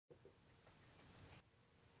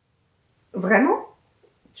Vraiment?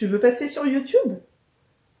 Tu veux passer sur YouTube?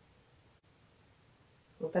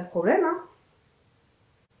 Pas de problème, hein?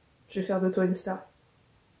 Je vais faire de toi une star.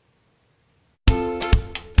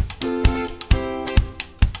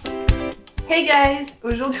 Hey guys!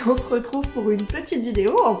 Aujourd'hui on se retrouve pour une petite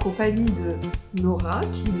vidéo en compagnie de Nora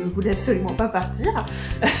qui ne voulait absolument pas partir.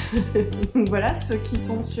 Voilà, ceux qui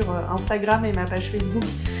sont sur Instagram et ma page Facebook,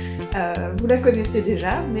 vous la connaissez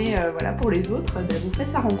déjà, mais voilà, pour les autres, vous faites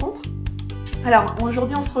sa rencontre. Alors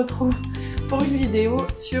aujourd'hui on se retrouve pour une vidéo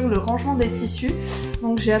sur le rangement des tissus.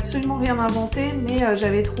 Donc j'ai absolument rien inventé, mais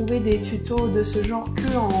j'avais trouvé des tutos de ce genre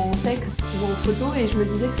que en texte ou en photo et je me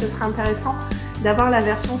disais que ce serait intéressant d'avoir la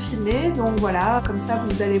version filmée. Donc voilà, comme ça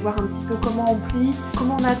vous allez voir un petit peu comment on plie,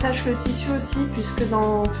 comment on attache le tissu aussi, puisque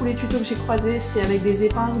dans tous les tutos que j'ai croisés c'est avec des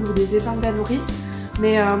épingles ou des épingles à nourrice.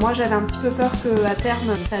 Mais moi j'avais un petit peu peur qu'à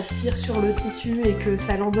terme ça tire sur le tissu et que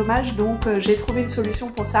ça l'endommage, donc j'ai trouvé une solution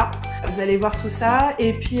pour ça. Vous allez voir tout ça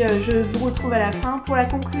et puis je vous retrouve à la fin pour la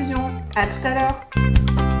conclusion. À tout à l'heure.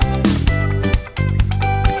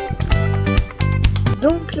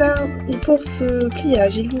 Donc là, pour ce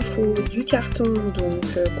pliage, il vous faut du carton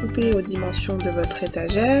donc coupé aux dimensions de votre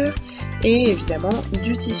étagère et évidemment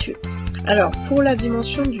du tissu. Alors pour la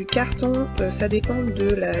dimension du carton, ça dépend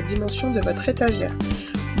de la dimension de votre étagère.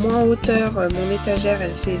 Moi en hauteur, mon étagère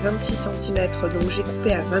elle fait 26 cm, donc j'ai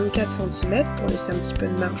coupé à 24 cm pour laisser un petit peu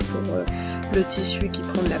de marge pour le tissu qui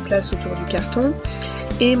prend de la place autour du carton.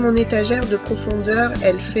 Et mon étagère de profondeur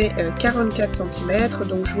elle fait 44 cm,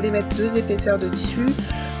 donc je voulais mettre 2 épaisseurs de tissu.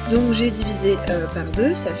 Donc j'ai divisé par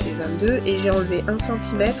 2, ça fait 22 et j'ai enlevé 1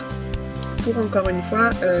 cm pour encore une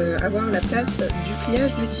fois avoir la place du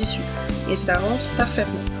pliage du tissu. Et ça rentre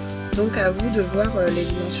parfaitement. Donc à vous de voir les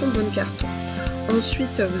dimensions de votre carton.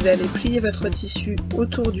 Ensuite vous allez plier votre tissu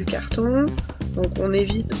autour du carton. Donc on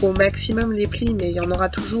évite au maximum les plis, mais il y en aura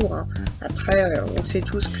toujours, hein. Après on sait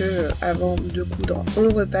tous que avant de coudre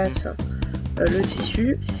on repasse le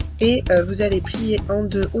tissu. Et vous allez plier en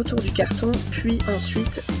deux autour du carton, puis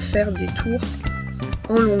ensuite faire des tours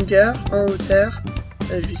en longueur, en hauteur,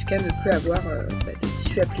 jusqu'à ne plus avoir de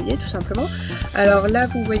tissu à plier tout simplement. Alors là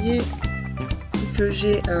vous voyez que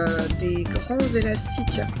j'ai des grands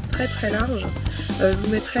élastiques très larges. Je vous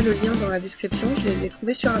mettrai le lien dans la description, je les ai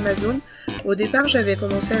trouvés sur Amazon. Au départ j'avais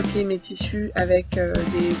commencé à plier mes tissus avec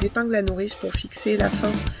des épingles à nourrice pour fixer la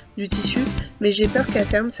fin du tissu, mais j'ai peur qu'à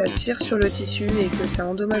terme ça tire sur le tissu et que ça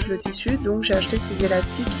endommage le tissu, donc j'ai acheté ces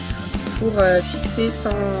élastiques pour fixer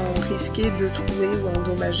sans risquer de trouer ou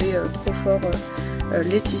endommager trop fort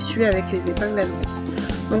les tissus avec les épingles à nourrice.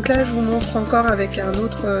 Donc là je vous montre encore avec un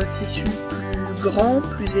autre tissu plus grand,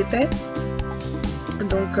 plus épais.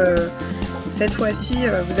 Donc cette fois-ci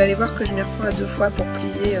vous allez voir que je m'y reprends à 2 fois pour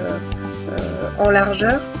plier en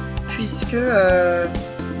largeur, puisque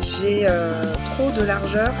j'ai trop de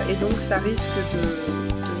largeur et donc ça risque de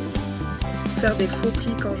faire des faux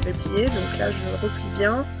plis quand je vais plier. Donc là je replie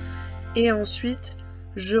bien et ensuite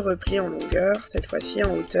je replie en longueur, cette fois-ci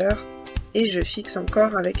en hauteur, et je fixe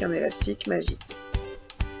encore avec un élastique magique.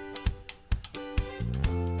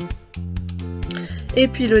 Et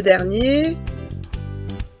puis le dernier,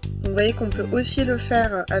 vous voyez qu'on peut aussi le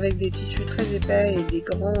faire avec des tissus très épais et des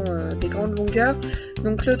grandes longueurs.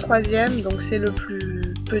 Donc le troisième, donc c'est le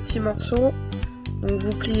plus petit morceau. Donc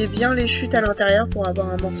vous pliez bien les chutes à l'intérieur pour avoir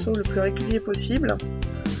un morceau le plus régulier possible.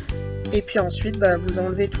 Et puis ensuite vous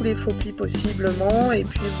enlevez tous les faux plis possiblement et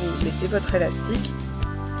puis vous mettez votre élastique.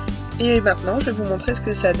 Et maintenant je vais vous montrer ce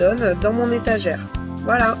que ça donne dans mon étagère.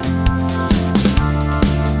 Voilà.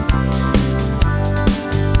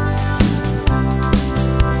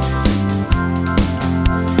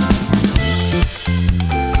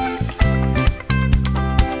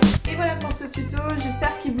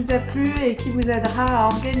 J'espère qu'il vous a plu et qu'il vous aidera à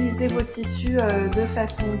organiser vos tissus de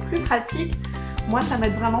façon plus pratique. Moi ça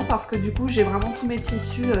m'aide vraiment parce que du coup j'ai vraiment tous mes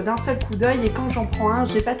tissus d'un seul coup d'œil et quand j'en prends un,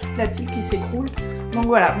 j'ai pas toute la pile qui s'écroule. Donc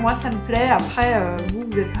voilà, moi ça me plaît. Après vous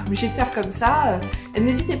n'êtes pas obligé de faire comme ça.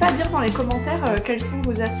 N'hésitez pas à dire dans les commentaires quelles sont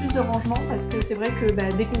vos astuces de rangement, parce que c'est vrai que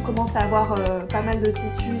dès qu'on commence à avoir pas mal de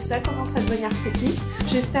tissus, ça commence à devenir technique.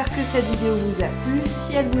 J'espère que cette vidéo vous a plu.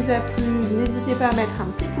 Si elle vous a plu, n'hésitez pas à mettre un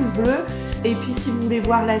petit pouce bleu. Et puis si vous voulez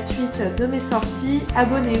voir la suite de mes sorties,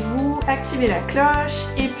 abonnez-vous, activez la cloche.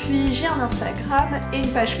 Et puis j'ai un Instagram et une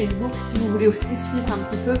page Facebook si vous voulez aussi suivre un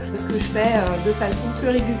petit peu ce que je fais de façon plus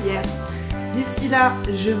régulière. D'ici là,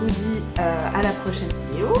 je vous dis à la prochaine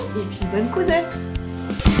vidéo et puis bonne causette!